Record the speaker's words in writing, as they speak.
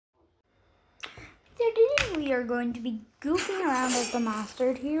we are going to be goofing around as the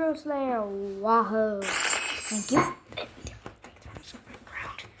Mastered Hero Slayer. Wahoo! Thank you.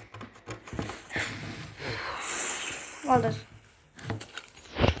 Well, this.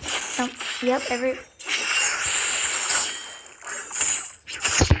 Yep, every.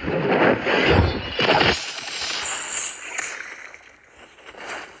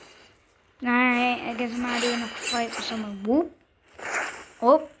 Alright, I guess I'm not doing a fight with someone. Whoop.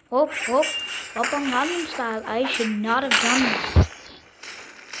 Whoop, whoop, whoop. Up on Gangnam Style. I should not have done that.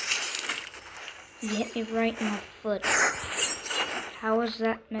 He hit me right in the foot. How was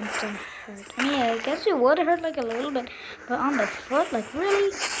that meant to hurt? I mean, I guess it would hurt like a little bit, but on the foot, like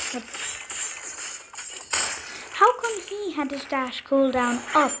really? But how come he had his dash cooldown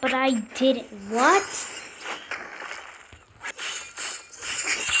up, but I didn't? What?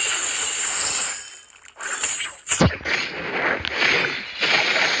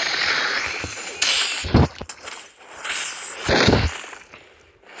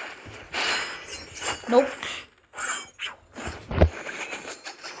 Nope.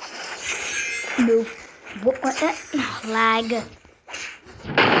 Move. What? Lag. Don't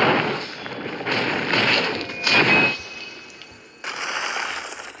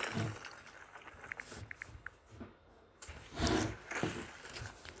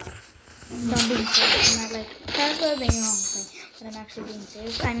be serious. I'm not like ever being wrong thing, but I'm actually being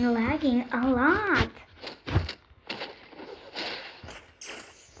serious. I'm lagging a lot.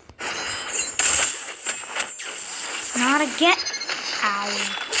 Not again. Ow.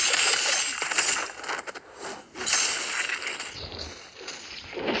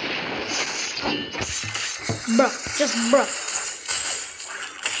 Bruh, just bruh.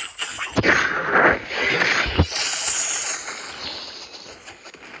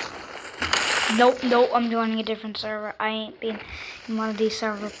 Nope, I'm joining a different server. I ain't been in one of these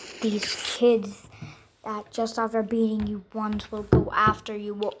servers. These kids that just after beating you once will go after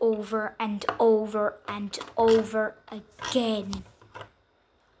you over and over and over again.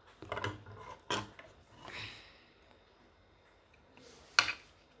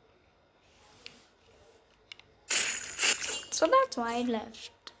 So that's why I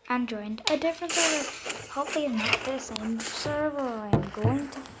left and joined a different server. Hopefully it's not the same server. I'm going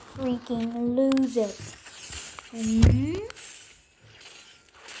to freaking lose it.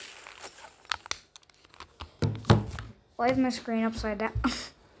 Why is my screen upside down?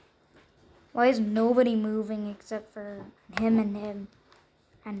 Why is nobody moving except for him and him?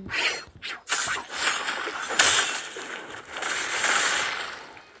 And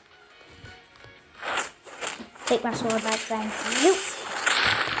take my sword back, thank you.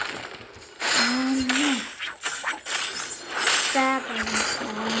 Stab and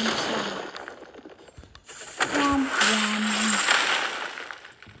slam. Womp womp.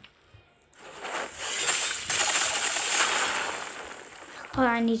 Oh,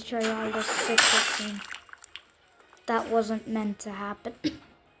 I need to show you all this sick scene. That wasn't meant to happen.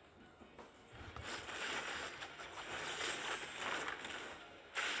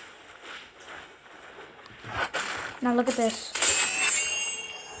 Now look at this.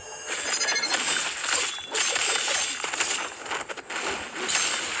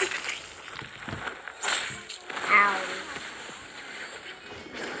 Ow.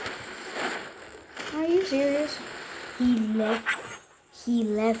 Are you serious? He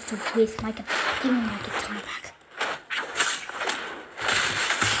left with my katana. Give me my katana back.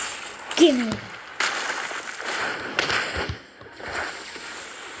 Give me.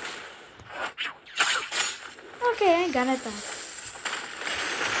 Okay, I got it back.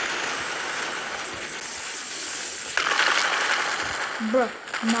 Bro,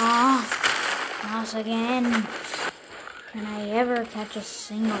 nah. Not again. Can I ever catch a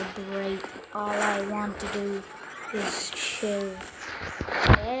single break? All I want to do is chill.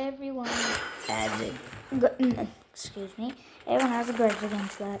 Everyone has a excuse me. Everyone has a grudge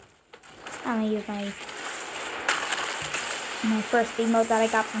against that. I'm gonna use my first emote that I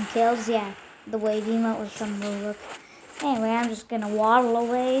got from kills. Yeah, the wave emote was from Ruluk. Anyway, I'm just gonna waddle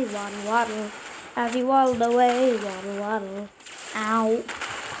away, waddle. As he waddled away, waddle. Ow.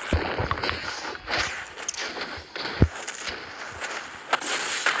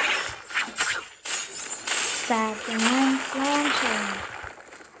 Stab and slam.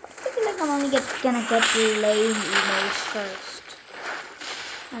 I feel like I'm only gonna get the lame emotes first.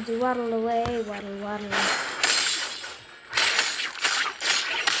 As he waddle away, waddle.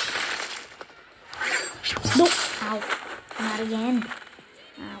 No! Ow. Not again.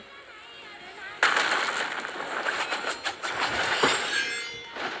 Ow.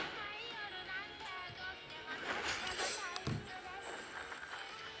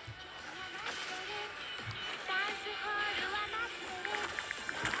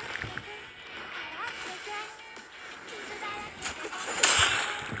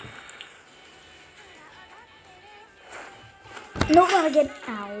 No, not again.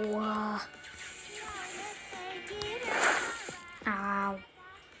 Ow. Ow.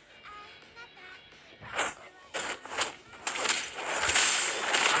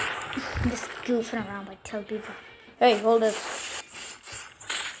 I'm just goofing around by telling people, hey, hold this.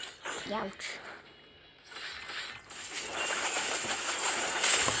 Ouch.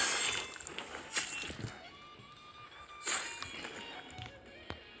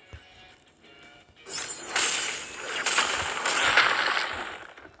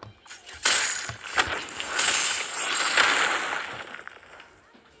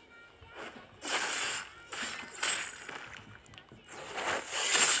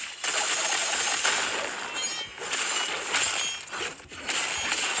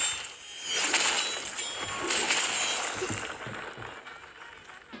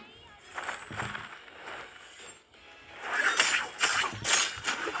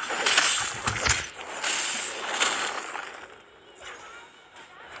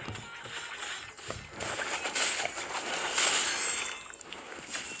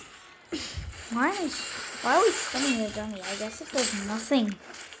 Why are we spinning the dummy? I guess it does nothing.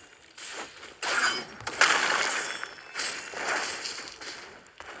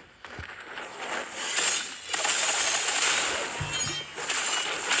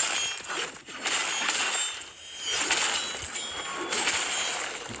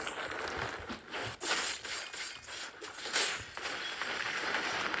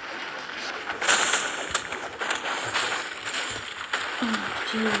 Oh,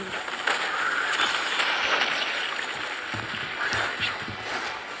 gee.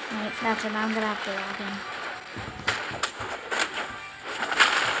 Right, that's it. I'm gonna have to log in.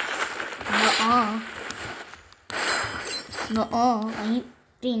 Nuh-uh. I ain't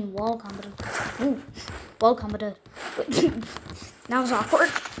being wall combated. Ooh, wall combated. That was awkward.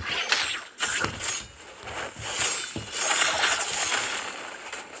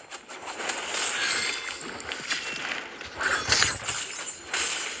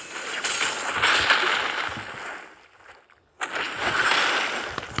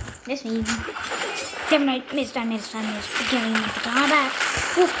 Miss me. Damn it, missed. Give me my katana back.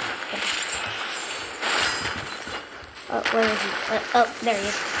 Woo. Oh, where is he? Oh, there he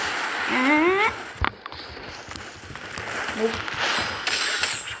is. Nope.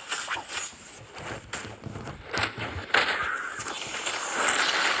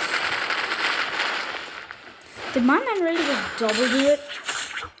 Did my man really just double do it?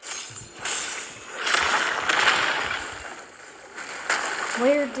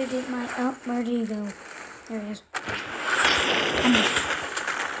 Where did it where did he go? There he is.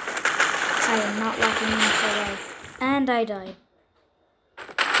 I am not locking in for life. And I died.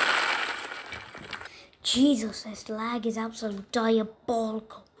 Jesus, this lag is absolutely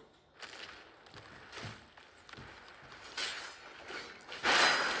diabolical.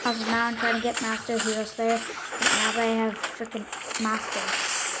 Also now I'm trying to get Master Hero Slayer. But now I have freaking Master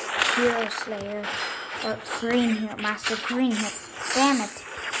Hero Slayer. Or Green Hero. Master Green Hero. Damn it.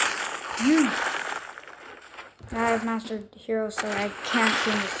 Now I have Master Hero Slayer. I can't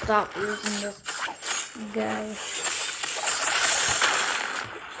seem to stop using this guy.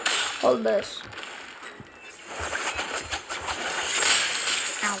 Hold this.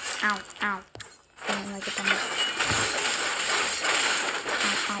 Ow, ow, ow. I don't like it that much.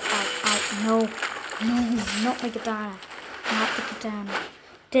 Ow, ow, ow, ow. No. No, not my katana. Not the katana.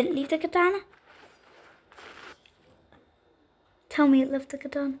 Did it leave the katana? Tell me it left the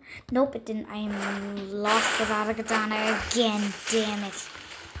katana. Nope, it didn't. I am lost without a katana again. Damn it.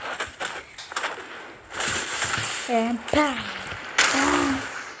 And bam. Bam.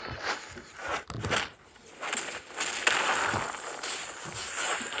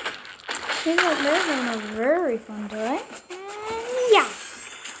 You know, they're having a very fun day. Yeah.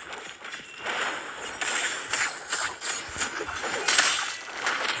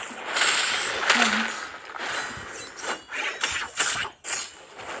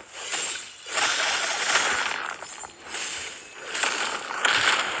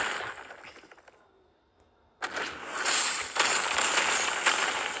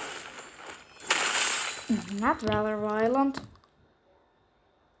 That's rather violent.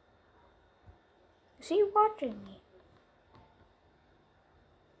 Is he watching me?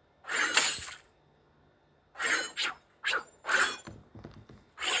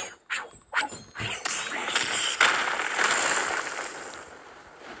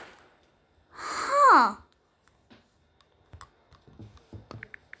 Huh.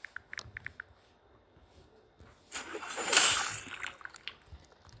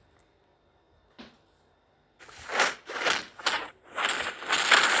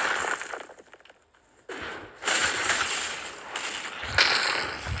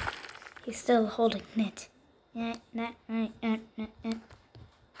 He's still holding it.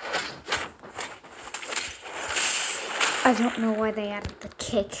 I don't know why they added the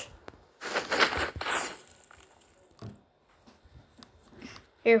kick.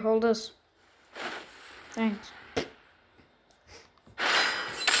 Here, hold this. Thanks.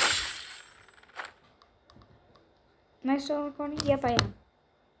 Am I still recording? Yep, I am.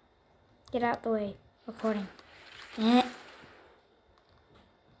 Get out the way. Recording.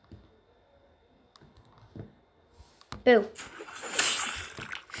 Boo.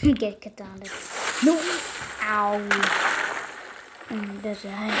 Get katana. No. Ow. And does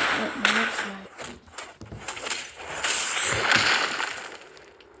it hurt? It looks like.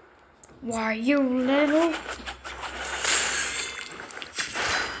 Why, you little?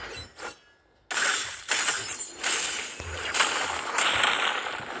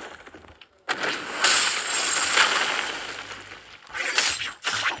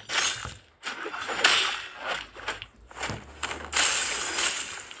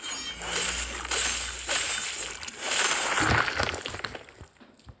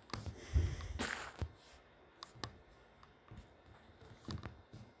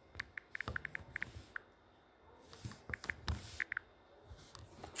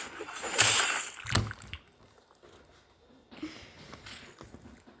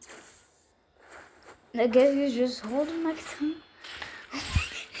 I guess he's just holding my katana.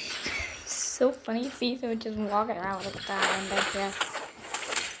 It's so funny to see someone just walking around with a katana and I guess.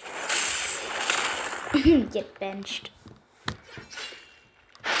 Get benched.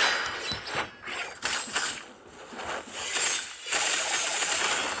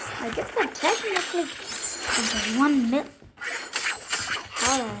 I guess that technically is 1 minute.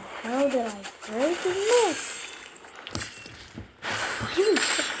 How the hell did I freaking miss? Why do we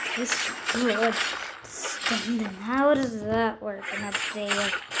put this blood? And then how does that work in a day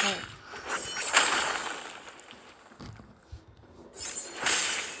of hell?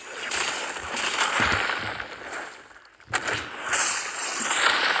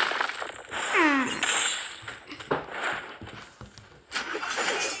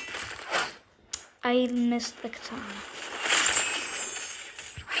 I missed the katana.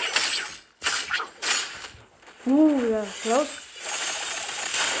 Ooh, that was close.